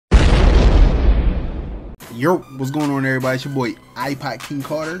Yo, what's going on, everybody? It's your boy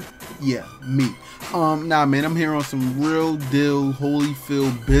iPodKingCarter. Yeah, me. Nah, man, I'm here on some real deal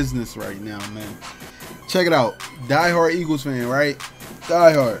Holyfield business right now, man. Check it out. Die-hard Eagles fan, right?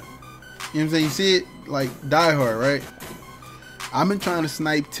 Die-hard. You know what I'm saying? You see it? Like, die-hard, right? I've been trying to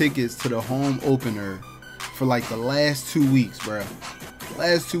snipe tickets to the home opener for like the last 2 weeks, bro.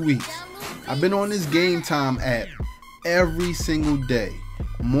 Last 2 weeks. I've been on this Gametime app every single day.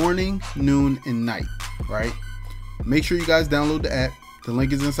 Morning, noon, and night, right? Make sure you guys download the app. The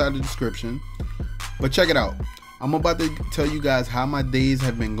link is inside the description. But check it out. I'm about to tell you guys how my days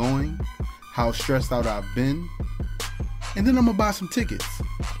have been going, how stressed out I've been, and then I'm gonna buy some tickets.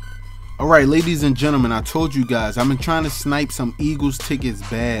 Alright, ladies and gentlemen, I told you guys I've been trying to snipe some Eagles tickets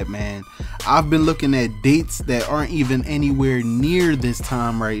bad, man. I've been looking at dates that aren't even anywhere near this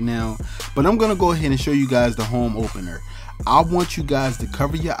time right now, but I'm gonna go ahead and show you guys the home opener. I want you guys to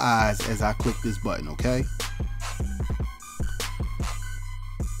cover your eyes as I click this button, okay?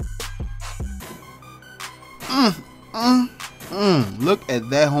 Look at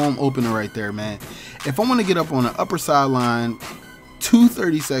that home opener right there, man. If I want to get up on the upper sideline,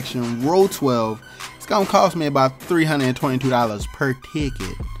 230 section, row 12, it's gonna cost me about $322 per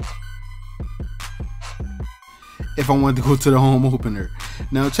ticket if I wanted to go to the home opener.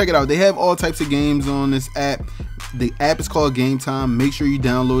 Now check it out, they have all types of games on this app. The app is called Gametime. Make sure you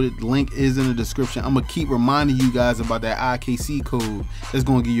download it. The link is in the description. I'm gonna keep reminding you guys about that IKC code that's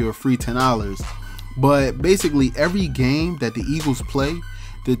gonna give you a free $10. But basically every game that the Eagles play,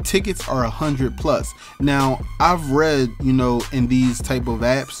 the tickets are 100 plus. Now I've read, you know, in these type of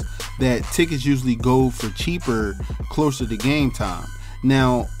apps that tickets usually go for cheaper closer to game time.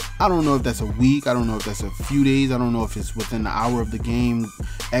 Now I don't know if that's a week, I don't know if that's a few days, I don't know if it's within the hour of the game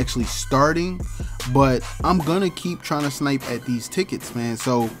actually starting, but I'm gonna keep trying to snipe at these tickets, man.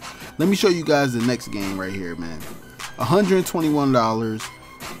 So let me show you guys the next game right here, man. $121,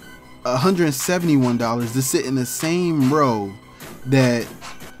 $171 to sit in the same row that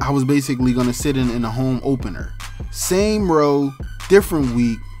I was basically gonna sit in the home opener. Same row, different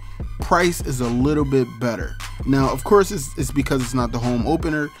week, price is a little bit better. Now of course it's because it's not the home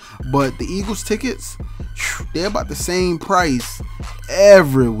opener, but the Eagles tickets, they're about the same price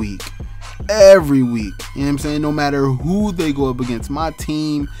every week. You know what I'm saying? No matter who they go up against, my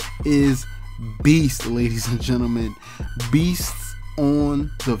team is beast, ladies and gentlemen. Beasts on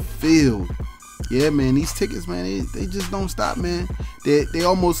the field. Yeah, man, these tickets, man, they just don't stop, man. They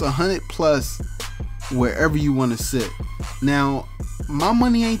almost 100 plus wherever you want to sit. Now my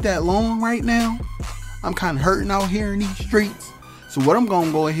money ain't that long right now. I'm kind of hurting out here in these streets. So what I'm going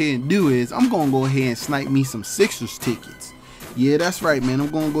to go ahead and do is I'm going to go ahead and snipe me some Sixers tickets. Yeah, that's right, man.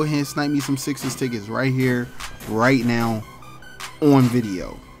 I'm going to go ahead and snipe me some Sixers tickets right here, right now on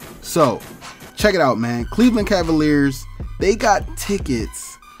video. So check it out, man. Cleveland Cavaliers, they got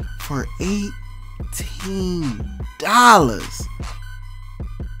tickets for $18.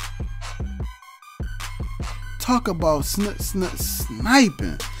 Talk about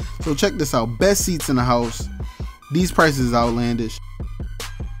sniping. So check this out. Best seats in the house. These prices is outlandish.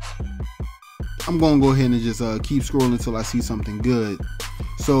 I'm gonna go ahead and just keep scrolling until I see something good.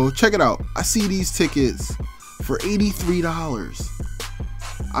 So check it out. I see these tickets for $83.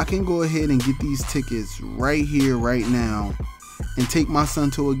 I can go ahead and get these tickets right here, right now, and take my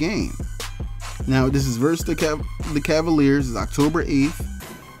son to a game. Now this is versus the Cavaliers. It's October 8th,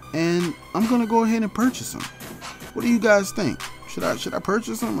 and I'm gonna go ahead and purchase them. What do you guys think? Should I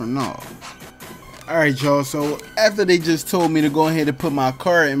purchase them or no? Alright, y'all, so after they just told me to go ahead and put my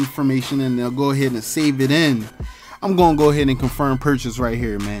card information in, they'll go ahead and save it in, I'm gonna go ahead and confirm purchase right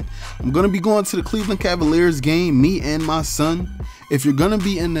here, man. I'm gonna be going to the Cleveland Cavaliers game, me and my son. If you're gonna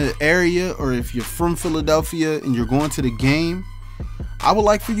be in the area, or if you're from Philadelphia and you're going to the game, I would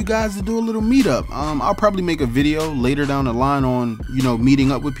like for you guys to do a little meetup. I'll probably make a video later down the line on, you know,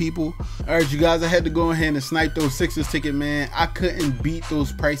 meeting up with people. Alright, you guys, I had to go ahead and snipe those Sixers ticket, man. I couldn't beat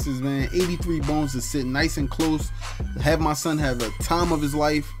those prices, man. 83 bones to sit nice and close, have my son have a time of his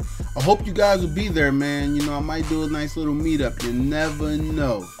life. I hope you guys will be there, man. You know, I might do a nice little meetup. You never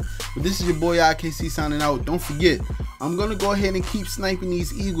know. But this is your boy IKC signing out. Don't forget, I'm gonna go ahead and keep sniping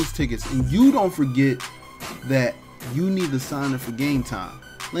these Eagles tickets, and you don't forget that you need to sign up for Gametime.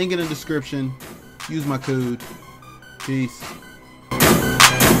 Link in the description. Use my code. Peace.